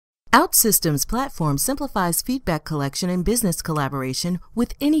OutSystems platform simplifies feedback collection and business collaboration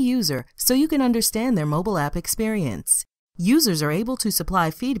with any user so you can understand their mobile app experience. Users are able to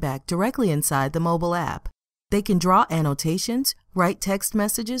supply feedback directly inside the mobile app. They can draw annotations, write text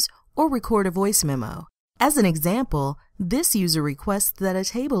messages, or record a voice memo. As an example, this user requests that a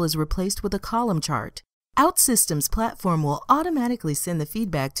table is replaced with a column chart. OutSystems platform will automatically send the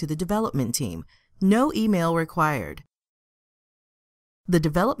feedback to the development team. No email required. The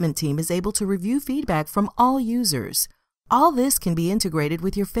development team is able to review feedback from all users. All this can be integrated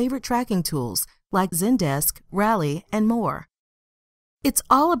with your favorite tracking tools like Zendesk, Rally, and more. It's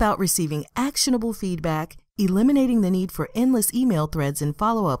all about receiving actionable feedback, eliminating the need for endless email threads and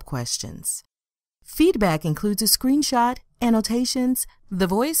follow-up questions. Feedback includes a screenshot, annotations, the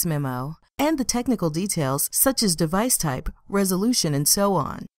voice memo, and the technical details such as device type, resolution, and so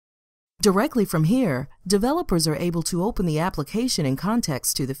on. Directly from here, developers are able to open the application in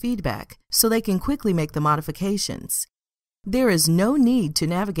context to the feedback, so they can quickly make the modifications. There is no need to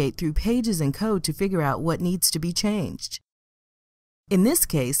navigate through pages and code to figure out what needs to be changed. In this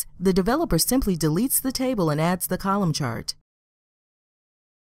case, the developer simply deletes the table and adds the column chart.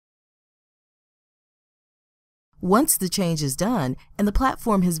 Once the change is done and the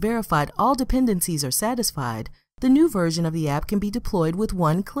platform has verified all dependencies are satisfied, the new version of the app can be deployed with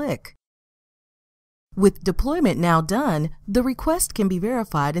one click. With deployment now done, the request can be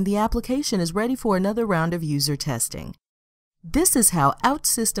verified and the application is ready for another round of user testing. This is how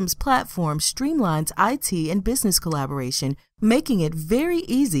OutSystems platform streamlines IT and business collaboration, making it very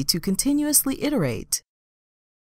easy to continuously iterate.